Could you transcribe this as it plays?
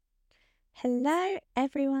Hello,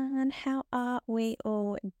 everyone. How are we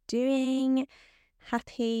all doing?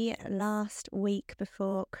 Happy last week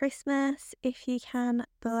before Christmas, if you can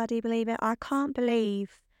bloody believe it. I can't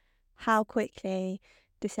believe how quickly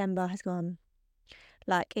December has gone.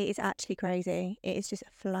 Like, it is actually crazy. It is just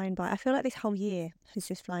flown by. I feel like this whole year has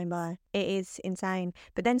just flown by. It is insane.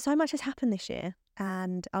 But then so much has happened this year,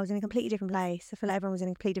 and I was in a completely different place. I feel like everyone was in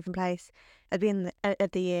a completely different place at the beginning of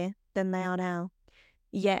the year than they are now.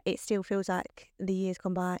 Yet it still feels like the year's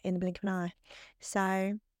gone by in the blink of an eye.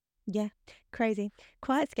 So, yeah, crazy,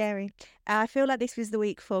 quite scary. I feel like this was the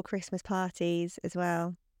week for Christmas parties as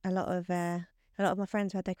well. A lot of my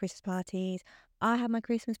friends had their Christmas parties. I had my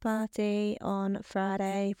Christmas party on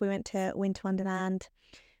Friday. We went to Winter Wonderland,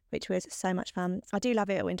 which was so much fun. I do love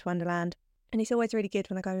it at Winter Wonderland. And it's always really good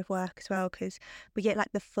when I go with work as well because we get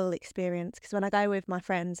like the full experience. Because when I go with my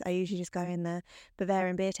friends, I usually just go in the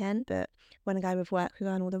Bavarian beer tent. But when I go with work, we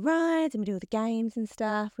go on all the rides and we do all the games and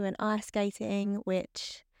stuff. We went ice skating,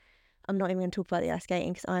 which I'm not even going to talk about the ice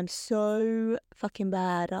skating because I'm so fucking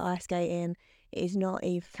bad at ice skating. It is not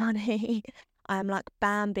even funny. I'm like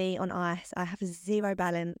Bambi on ice. I have zero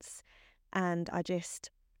balance and I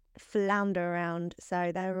just flounder around.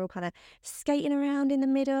 So they were all kind of skating around in the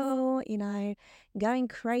middle, going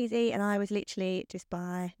crazy. And I was literally just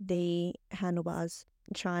by the handlebars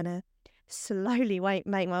trying to slowly make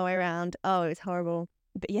my way around. Oh, it was horrible.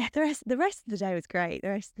 But yeah, the rest of the day was great.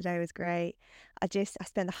 I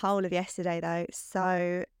spent the whole of yesterday though,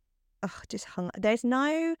 so just hung. There's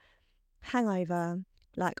no hangover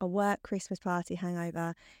like a work Christmas party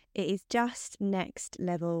hangover. It is just next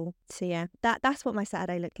level. So yeah, that's what my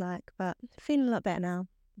Saturday looked like. But feeling a lot better now.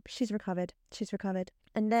 She's recovered.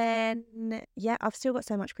 And then yeah, I've still got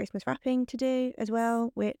so much Christmas wrapping to do as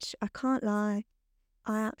well, which I can't lie,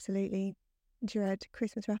 I absolutely dread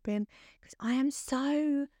Christmas wrapping because I am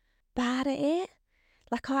so bad at it.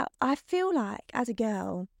 Like I feel like as a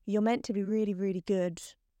girl, you're meant to be really, really good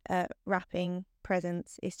at wrapping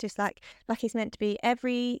presents. It's just like it's meant to be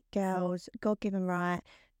every girl's God-given right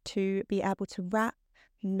to be able to wrap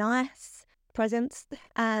nice presents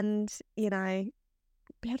and, be able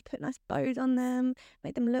to put nice bows on them,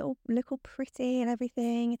 make them look all pretty and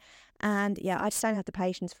everything. And yeah, I just don't have the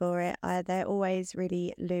patience for it. They're always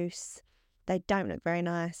really loose. They don't look very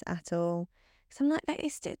nice at all. So I'm like,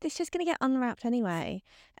 it's just going to get unwrapped anyway.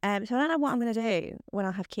 So I don't know what I'm going to do when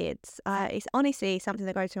I have kids. It's honestly something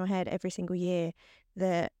that goes through my head every single year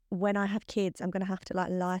that when I have kids, I'm going to have to like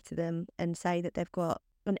lie to them and say that they've got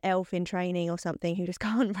an elf in training or something who just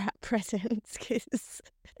can't wrap presents because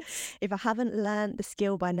if I haven't learned the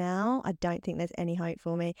skill by now, I don't think there's any hope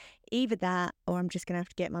for me. Either that or I'm just going to have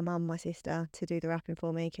to get my mum and my sister to do the wrapping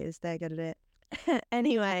for me because they're good at it.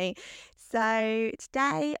 Anyway, so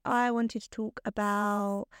today I wanted to talk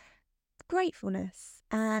about gratefulness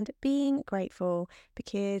and being grateful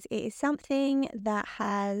because it is something that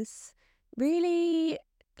has really,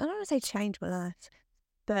 I don't want to say changed my life,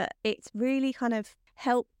 but it's really kind of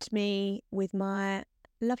helped me with my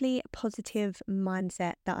lovely positive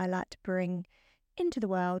mindset that I like to bring into the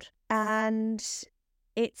world. And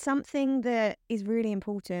it's something that is really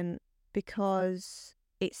important because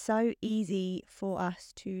it's so easy for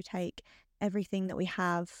us to take everything that we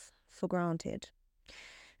have for granted.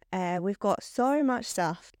 We've got so much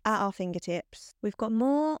stuff at our fingertips. We've got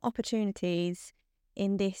more opportunities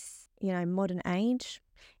in this, modern age,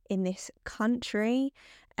 in this country,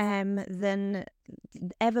 than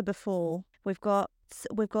ever before. We've got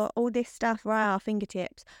all this stuff right at our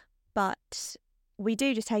fingertips, but we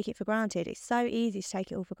do just take it for granted. It's so easy to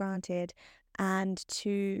take it all for granted and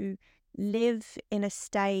to live in a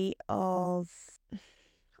state of,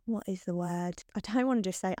 what is the word? I don't want to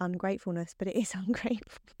just say ungratefulness, but it is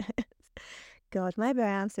ungratefulness. God, maybe I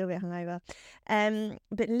am still a bit hungover.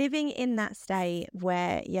 But living in that state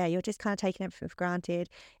where, yeah, you're just kind of taking everything for granted,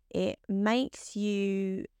 it makes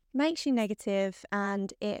you negative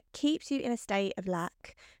and it keeps you in a state of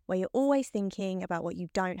lack where you're always thinking about what you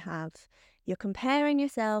don't have. You're comparing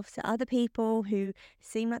yourself to other people who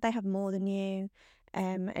seem like they have more than you,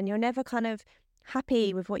 and you're never kind of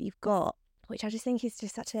happy with what you've got, which I just think is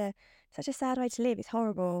just such a sad way to live. It's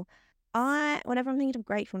horrible. Whenever I'm thinking of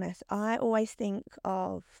gratefulness, I always think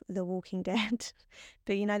of The Walking Dead,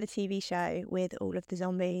 but the TV show with all of the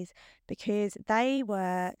zombies, because they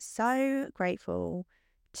were so grateful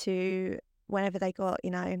to whenever they got,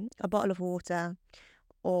 a bottle of water.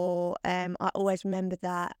 Or I always remember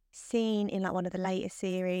that scene in like one of the latest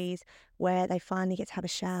series where they finally get to have a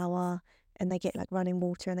shower and they get like running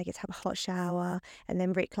water and they get to have a hot shower and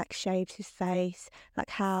then Rick like shaves his face, like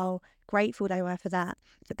how grateful they were for that.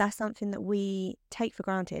 But that's something that we take for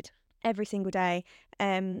granted. every single day,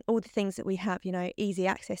 all the things that we have, easy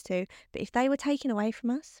access to. But if they were taken away from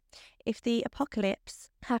us, if the apocalypse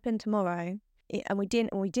happened tomorrow, and we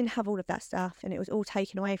didn't have all of that stuff, and it was all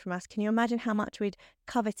taken away from us, can you imagine how much we'd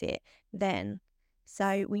covet it then?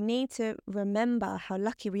 So we need to remember how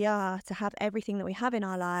lucky we are to have everything that we have in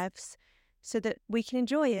our lives, so that we can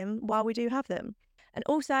enjoy them while we do have them. And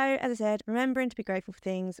also, as I said, remembering to be grateful for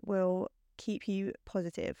things will keep you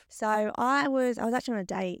positive. So I was actually on a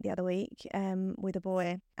date the other week with a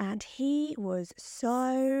boy, and he was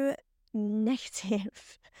so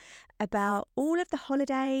negative about all of the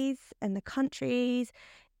holidays and the countries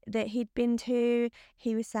that he'd been to.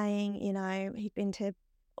 He was saying, he'd been to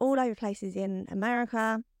all over places in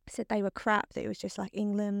America, said they were crap, that it was just like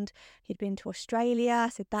England. He'd been to Australia,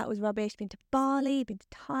 said that was rubbish. Been to Bali, he'd been to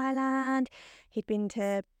Thailand, he'd been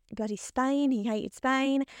to bloody Spain, he hated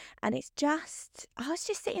Spain. And I was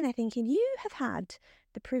just sitting there thinking, you have had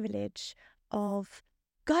the privilege of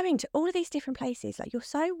going to all of these different places. Like, you're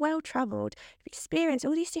so well travelled, you've experienced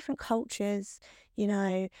all these different cultures,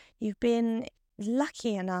 you've been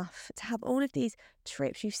lucky enough to have all of these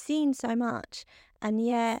trips, you've seen so much, and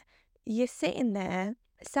yet you're sitting there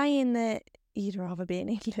saying that you'd rather be in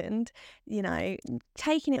England,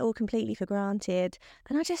 taking it all completely for granted.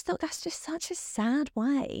 And I just thought, that's just such a sad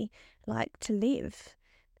way, to live.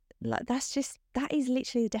 That is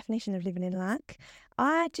literally the definition of living in lack.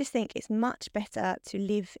 I just think it's much better to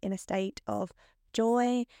live in a state of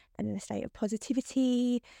joy and in a state of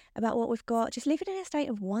positivity about what we've got. Just living in a state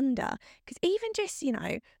of wonder. Because even just,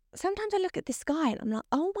 sometimes I look at the sky and I'm like,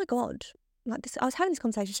 oh my God. Like this, I was having this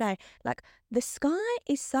conversation today. Like, the sky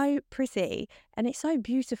is so pretty and it's so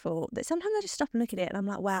beautiful that sometimes I just stop and look at it and I'm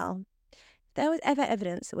like, wow, if there was ever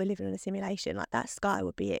evidence that we're living in a simulation, like, that sky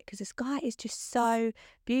would be it. Because the sky is just so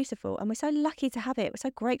beautiful and we're so lucky to have it. We're so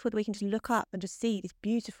grateful that we can just look up and just see this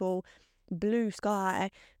beautiful blue sky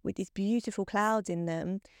with these beautiful clouds in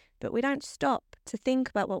them. But we don't stop to think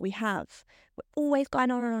about what we have. We're always going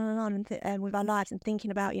on and on and with our lives and thinking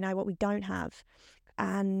about, what we don't have.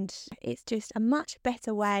 And it's just a much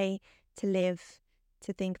better way to live,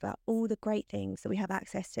 to think about all the great things that we have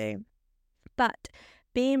access to. But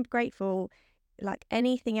being grateful, like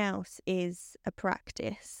anything else, is a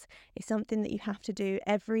practice. It's something that you have to do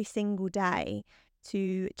every single day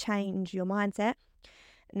to change your mindset.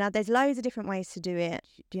 Now, there's loads of different ways to do it.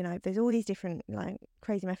 There's all these different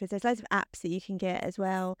crazy methods. There's loads of apps that you can get as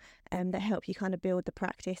well that help you kind of build the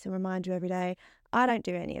practice and remind you every day. I don't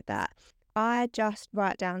do any of that. I just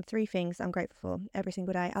write down 3 things I'm grateful for every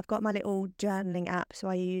single day. I've got my little journaling app, so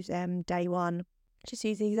I use Day One. Just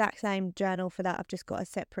use the exact same journal for that. I've just got a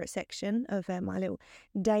separate section of my little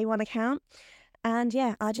Day One account. And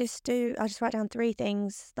yeah, I just write down 3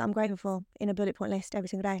 things that I'm grateful for in a bullet point list every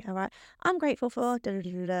single day. All right, I'm grateful for da da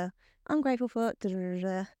da da. I'm grateful for da da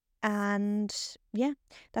da. And yeah,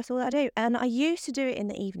 that's all that I do. And I used to do it in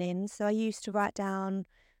the evenings. So I used to write down,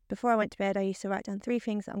 before I went to bed, I used to write down 3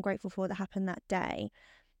 things that I'm grateful for that happened that day.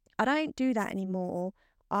 I don't do that anymore.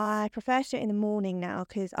 I prefer to do it in the morning now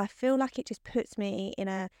because I feel like it just puts me in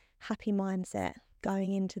a happy mindset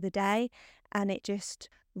going into the day, and it just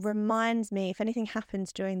reminds me, if anything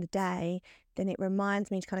happens during the day, then it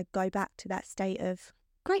reminds me to kind of go back to that state of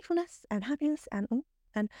gratefulness and happiness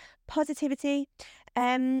and positivity.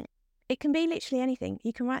 It can be literally anything.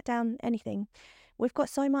 You can write down anything. We've got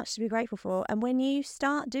so much to be grateful for, and when you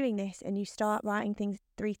start doing this and you start writing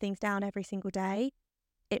 3 things down every single day,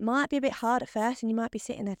 it might be a bit hard at first and you might be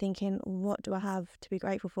sitting there thinking, what do I have to be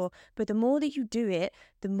grateful for? But the more that you do it,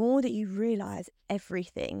 the more that you realise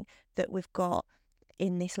everything that we've got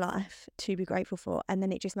in this life to be grateful for. And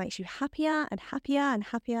then it just makes you happier and happier and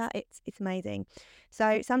happier. It's amazing.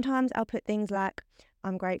 So sometimes I'll put things like,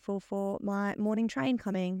 I'm grateful for my morning train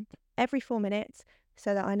coming every 4 minutes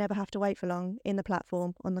so that I never have to wait for long in the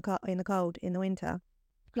platform in the cold in the winter.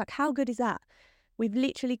 Like, how good is that? We've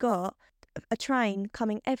literally got a train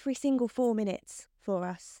coming every single 4 minutes for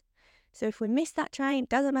us. So if we miss that train,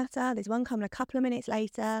 doesn't matter. There's one coming a couple of minutes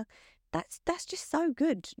later. That's just so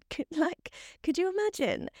good. Could you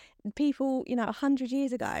imagine people, 100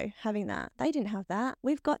 years ago having that? They didn't have that.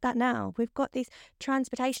 We've got that now. We've got this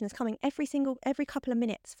transportation that's coming every couple of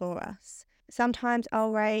minutes for us. Sometimes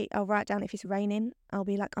I'll write down, if it's raining, I'll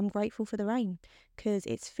be like, I'm grateful for the rain because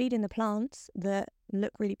it's feeding the plants that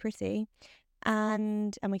look really pretty,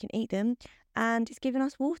 and we can eat them, and it's giving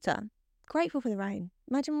us water. Grateful for the rain.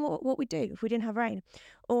 Imagine what we'd do if we didn't have rain.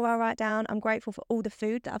 Or I'll write down, I'm grateful for all the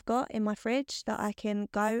food that I've got in my fridge that I can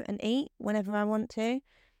go and eat whenever I want to.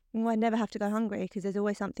 And I never have to go hungry because there's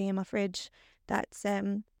always something in my fridge that's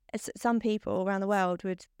some people around the world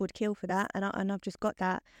would kill for that, and I've just got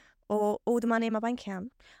that. or all the money in my bank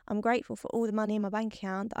account. I'm grateful for all the money in my bank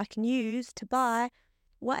account that I can use to buy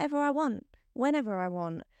whatever I want, whenever I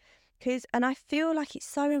want. And I feel like it's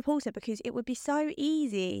so important, because it would be so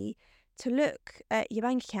easy to look at your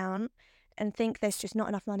bank account and think there's just not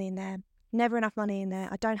enough money in there. Never enough money in there.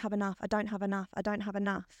 I don't have enough. I don't have enough. I don't have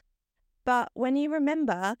enough. But when you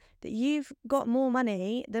remember that you've got more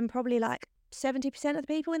money than probably like 70% of the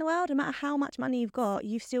people in the world, no matter how much money you've got,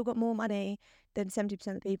 you've still got more money than 70%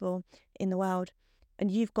 of the people in the world. And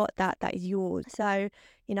you've got that is yours. So,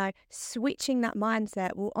 switching that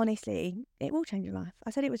mindset will honestly, it will change your life. I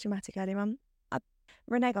said it was dramatic earlier on. I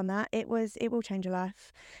renege on that. It will change your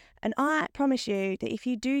life. And I promise you that if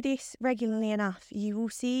you do this regularly enough, you will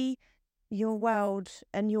see your world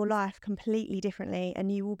and your life completely differently,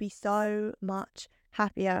 and you will be so much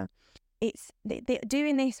happier.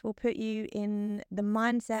 Doing this will put you in the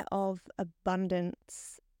mindset of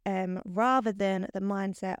abundance, rather than the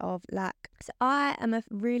mindset of lack. So I am a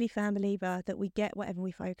really firm believer that we get whatever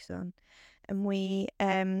we focus on, and we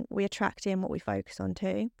attract in what we focus on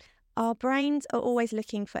too. Our brains are always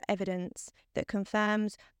looking for evidence that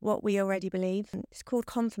confirms what we already believe. It's called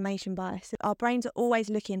confirmation bias. Our brains are always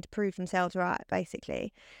looking to prove themselves right,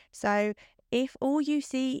 basically. So if all you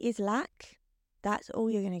see is lack, that's all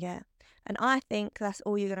you're going to get. And I think that's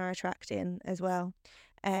all you're going to attract in as well.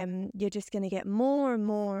 You're just going to get more and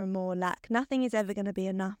more and more lack. Nothing is ever going to be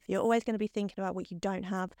enough. You're always going to be thinking about what you don't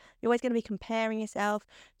have. You're always going to be comparing yourself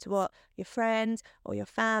to what your friends or your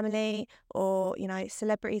family or,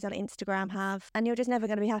 celebrities on Instagram have, and you're just never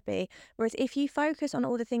going to be happy. Whereas if you focus on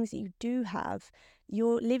all the things that you do have,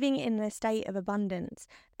 you're living in a state of abundance.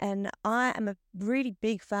 And I am a really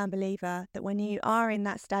big firm believer that when you are in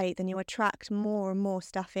that state, then you attract more and more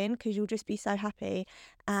stuff in, because you'll just be so happy,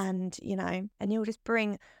 and you'll just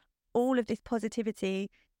bring all of this positivity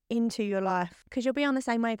into your life, because you'll be on the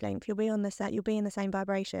same wavelength. You'll be in the same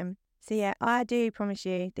vibration. So yeah, I do promise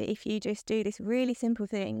you that if you just do this really simple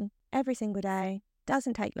thing every single day,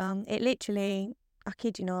 doesn't take long. It literally, I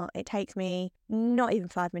kid you not, it takes me not even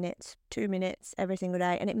 5 minutes, 2 minutes every single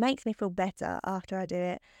day. And it makes me feel better after I do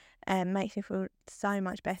it. Makes me feel so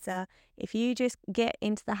much better. If you just get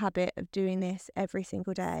into the habit of doing this every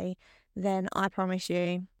single day, then I promise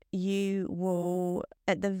you, you will,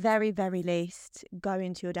 at the very, very least, go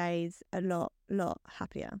into your days a lot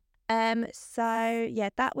happier. So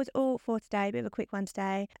yeah, that was all for today. A bit of a quick one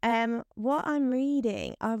today. What I'm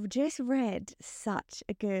reading, I've just read such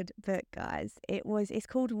a good book, guys. It's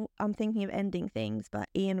called I'm Thinking of Ending Things by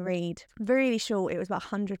Ian Reid. Really short. It was about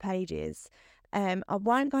 100 pages. I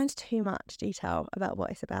won't go into too much detail about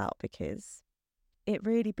what it's about, because it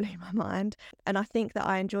really blew my mind. And I think that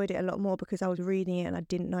I enjoyed it a lot more because I was reading it and I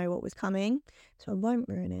didn't know what was coming. So I won't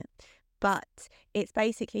ruin it. But it's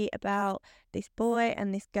basically about this boy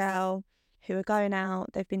and this girl who are going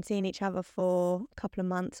out. They've been seeing each other for a couple of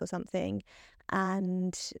months or something.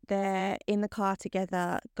 And they're in the car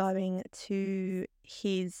together going to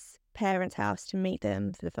his parents' house to meet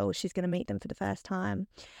them she's going to meet them for the first time.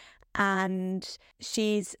 And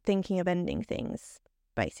she's thinking of ending things,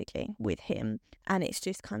 basically, with him. And it's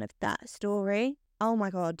just kind of that story. Oh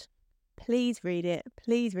my God. Please read it.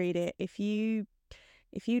 Please read it. If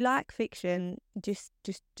you like fiction, just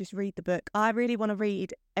read the book. I really want to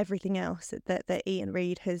read everything else that Ian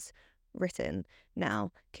Reid has written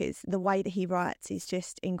now, because the way that he writes is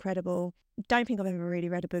just incredible. Don't think I've ever really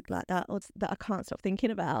read a book like that, or that I can't stop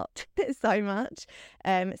thinking about so much.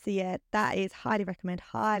 So yeah, that is highly recommend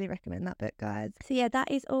that book, guys. So yeah,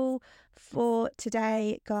 that is all for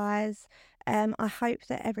today, guys. I hope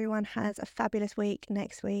that everyone has a fabulous week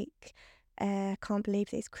next week. Can't believe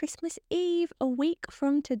it's Christmas Eve a week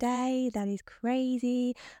from today. That is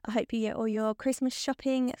crazy. I hope you get all your Christmas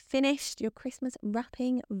shopping finished, your Christmas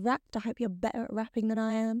wrapping wrapped. I hope you're better at wrapping than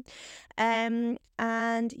I am.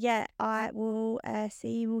 And yeah, I will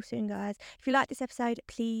see you all soon, guys. If you like this episode,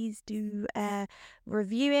 please do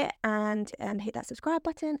review it and hit that subscribe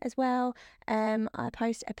button as well. I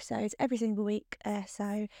post episodes every single week. So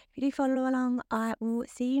if you do follow along, I will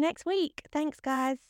see you next week. Thanks, guys.